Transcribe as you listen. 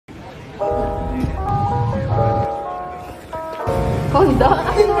Kondo.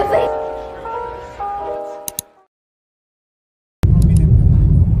 Ano mo sa'yo?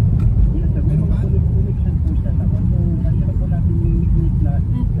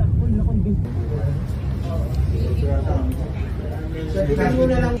 Mo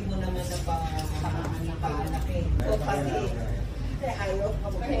na lang mo naman na paanak eh. O pati ayaw ka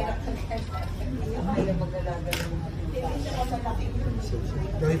magkahirap ka na. Ayaw mag-alaga ng hindi siya ka malaki.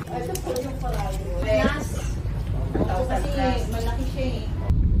 Ito po yung parayo. Yes. Kasi malaki siya eh.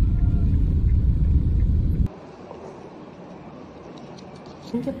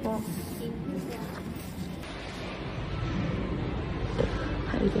 Thank you po.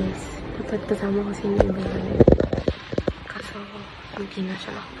 Hi guys. Dapat kasama ko si Nibay. Kaso, hindi na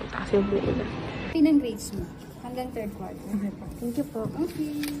siya nakapunta kasi umuulan. Pinang grades mo? Hanggang third quarter. Okay po. Thank you po.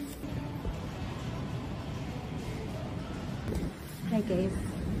 Okay. Hi guys.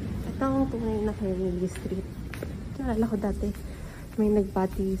 Ito ang tunay na Fairview Street. Naalala ko dati, may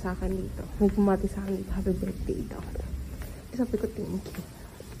nagbati sa akin dito. May bumati sa akin dito. Happy birthday daw. Sabi ko, thank you.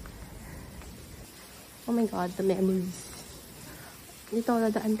 Oh my god, the memories. Dito ako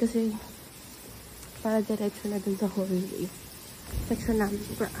nadaan kasi para diretso na dun sa hallway. Section namin.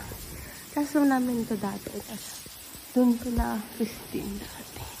 Classroom namin ito dati. Tapos dun ko na 15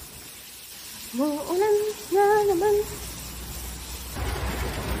 dati. Uulan na naman.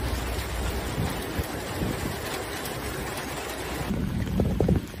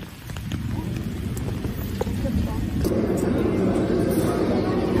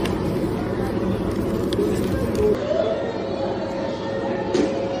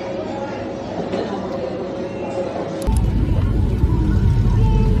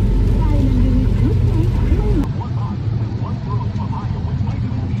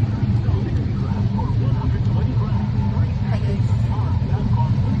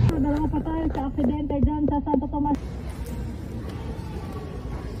 Aksidente dyan sa Santo Tomas.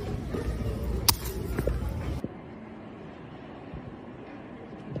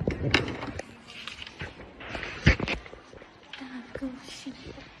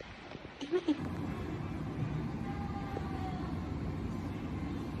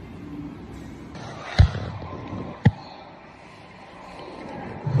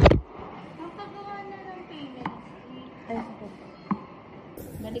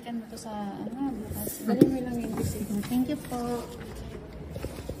 Balikan mo to sa bukas. Dalhin mo lang yung receipt mo. Thank you po.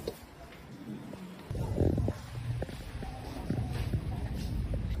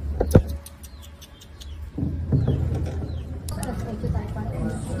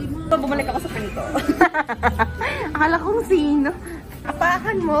 Bumalik ako sa pinto. Akala kong sino.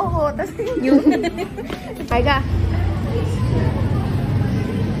 Apakan mo ako. Tapos yun. Marga.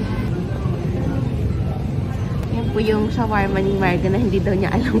 Yan po yung shawarma ni Marga na hindi daw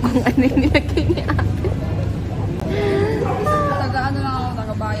niya alam kung ano yung nilagay ni ate. Taga-ano lang ako,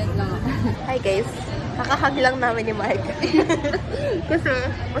 taga-bayad lang ako. Hi guys. Kakahag lang namin ni Marga. Kasi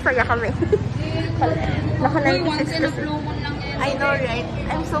masaya kami. Naka-96 once in a blue moon lang yan. I know, right?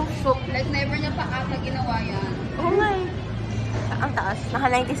 I'm so shocked. Like, never niya pa ata ginawa yan. Oh my. Ang taas.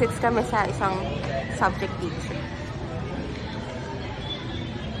 Naka-96 kami sa isang subject teacher.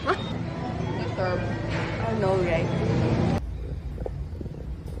 Disturb. I know, right?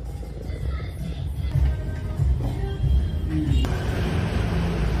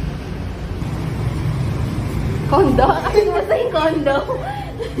 Kondo? Ano mo sa'yo kondo?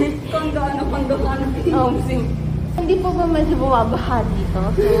 Kondo ano? Kondo ano? Hindi po ba medyo bumabaha dito?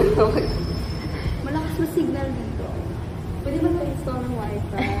 So, Malakas na signal dito. Pwede ba na-install ng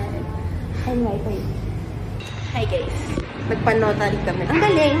wifi? ay, wifi. Hi guys. Nagpa-notary kami. Ang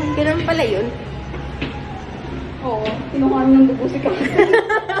galing. Kailan pala yun? Oo. Kinuhaan ng dugo si Kasi.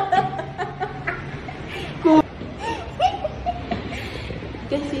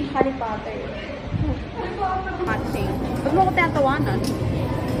 Kasi Harry Potter. Matching. Huwag mo ko tinatawanan.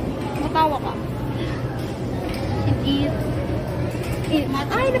 Matawa ka. Eat.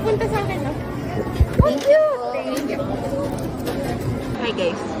 Ay, napunta sa akin, no? Thank you! Thank you. Hi,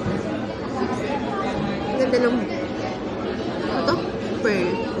 guys. Ang ganda ng... Ito?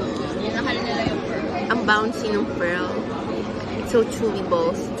 Pearl. Minahal nila yung pearl. Ang bouncy ng pearl. It's so chewy,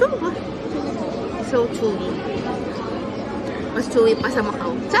 balls. Chewy ba? It's so chewy. Mas chewy pa sa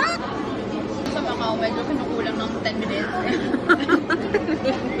Macau. Chat! Sa Macau, medyo kinukulang ng 10 minutes.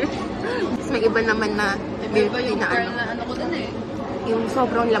 May iba naman na May iba yung pearl na ano ko dun eh. yung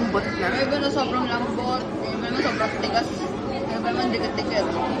sobrang lambot na. May iba na sobrang lambot. May iba na sobrang tigas. May iba naman dikit-dikit.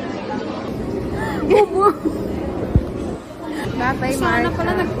 Bubo! Bye-bye, Sana Marga.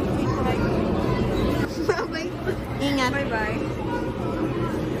 pala Bye-bye. Ingat. Bye-bye.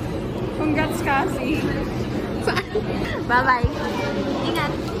 Congrats, Cassie. Bye-bye.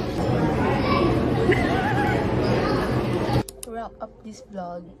 Ingat. To wrap up this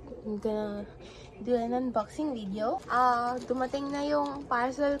vlog, I'm gonna do an unboxing video. Dumating na yung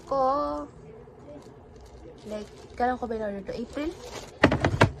parcel ko. Like, kailan ko ba in-order to? April?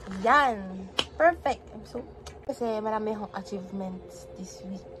 Yan! Perfect! Kasi marami akong achievements this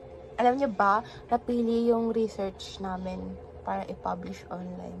week. Alam niyo ba, napili yung research namin para i-publish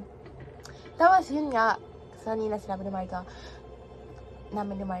online. Tapos, yun nga, kanina sinabi ni Marga,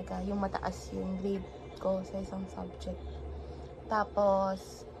 yung mataas yung grade ko sa isang subject.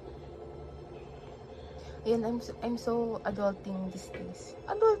 Tapos, ayun, I'm so adulting these days.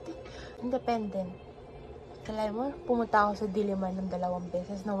 Adulting. Independent. Kala mo, pumunta ako sa Diliman ng 2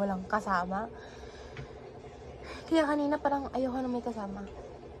 beses na walang kasama. Kaya kanina parang ayoko na may kasama.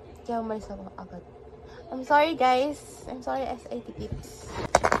 Kaya umalis ako agad. I'm sorry guys. I'm sorry SAT tips.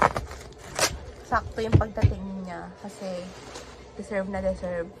 Sakto yung pagdating niya. Kasi deserve na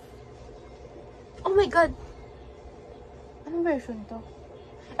deserve. Oh my god! Anong version to?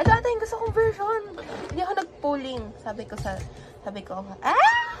 Ito ata yung gusto kong version. Hindi ako nag-polling. Sabi ko,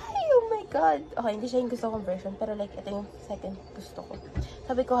 ay! Oh my god! Okay, hindi siya yung gusto kong version. Pero like, ito yung second gusto ko.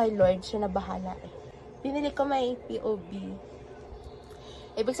 Sabi ko kay Lord, siya na bahala eh. Binili ko may POB.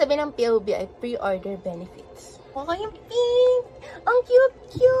 Ibig sabihin ng POB ay pre-order benefits. Okay, yung pink! Ang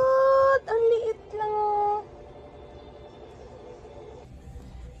cute-cute! Ang liit lang oh.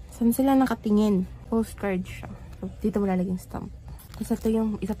 Saan sila nakatingin? Postcard siya. So, dito mo lalagay yung stamp. Tapos ito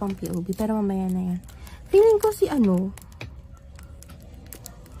yung isa pang POB. Pero mamaya na yan. Tingin ko si ano.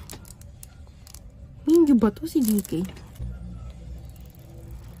 Hindi ba to? Si DK.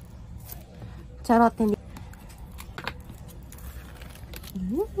 Charot, hindi.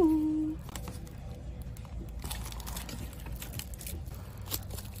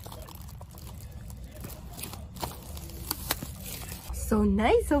 So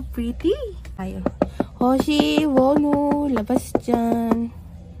nice, so pretty. Ayo. Hoshi, Wono, labas dyan.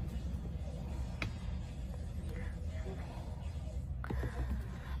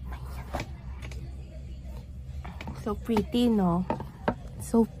 So pretty, no?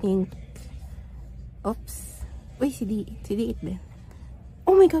 So pink. Oops. Uy, si D8 din.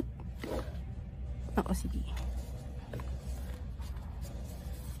 Oh my god! Ako, si D.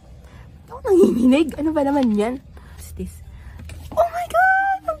 Ako nanginginig. Ano ba naman yan? What's this? Oh my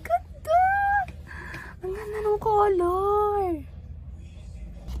god! Ang ganda! Ang ganda ng color!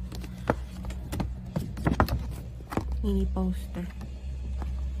 Mini poster.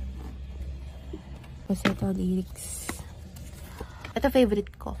 Tapos ito, lyrics. Ito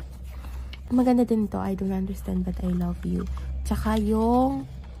favorite ko. Maganda din to. I don't understand but I love you. Tsaka yung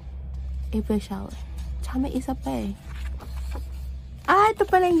April shower. Tsaka may isa pa eh. Ito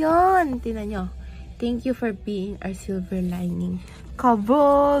pala yun. Tingnan nyo. Thank you for being our silver lining.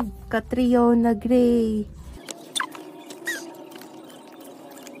 Kabog! Katrio na gray.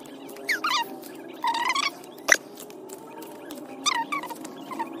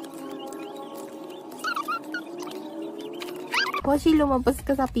 Hoshi, lumabas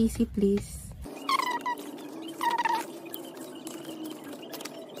ka sa PC, please.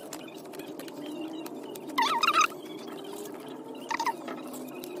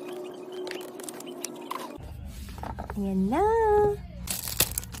 Ayan na.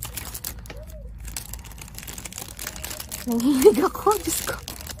 Nanginig ako. Diyos ko.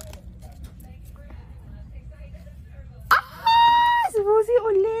 Si Woozy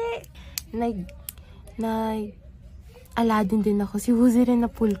uli. Aladdin din ako. Si Woozy rin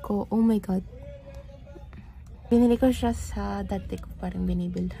na pull ko. Oh my god. Binili ko siya sa dati ko parang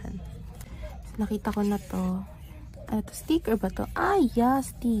binibilhan. So, nakita ko na to. Ano to? Sticker ba to? Yeah,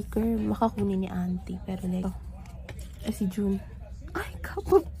 sticker. Makakunin ni auntie. Pero like, si June. Ay,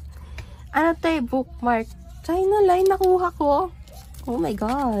 kapag. Ano to eh, bookmark. China line nakuha ko. Oh my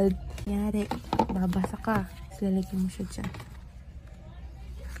god. Yari. Babasa ka. Lalagyan mo siya dyan.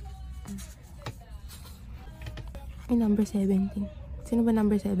 Ay, number 17. Sino ba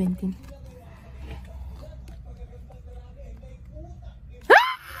number 17?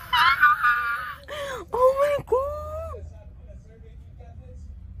 Oh my god!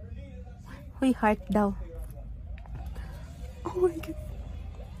 Uy, heart daw. Oh my god.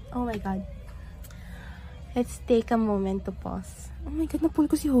 Oh my god. Let's take a moment to pause. Oh my god, napull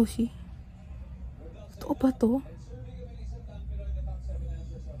ko si Hoshi. Totoo ba to?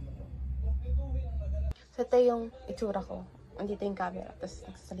 So, ito yung itsura ko. Andito yung camera. Tapos,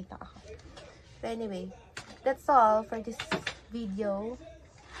 nagsasalita ako. So, anyway. That's all for this video.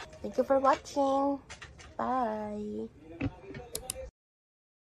 Thank you for watching. Bye!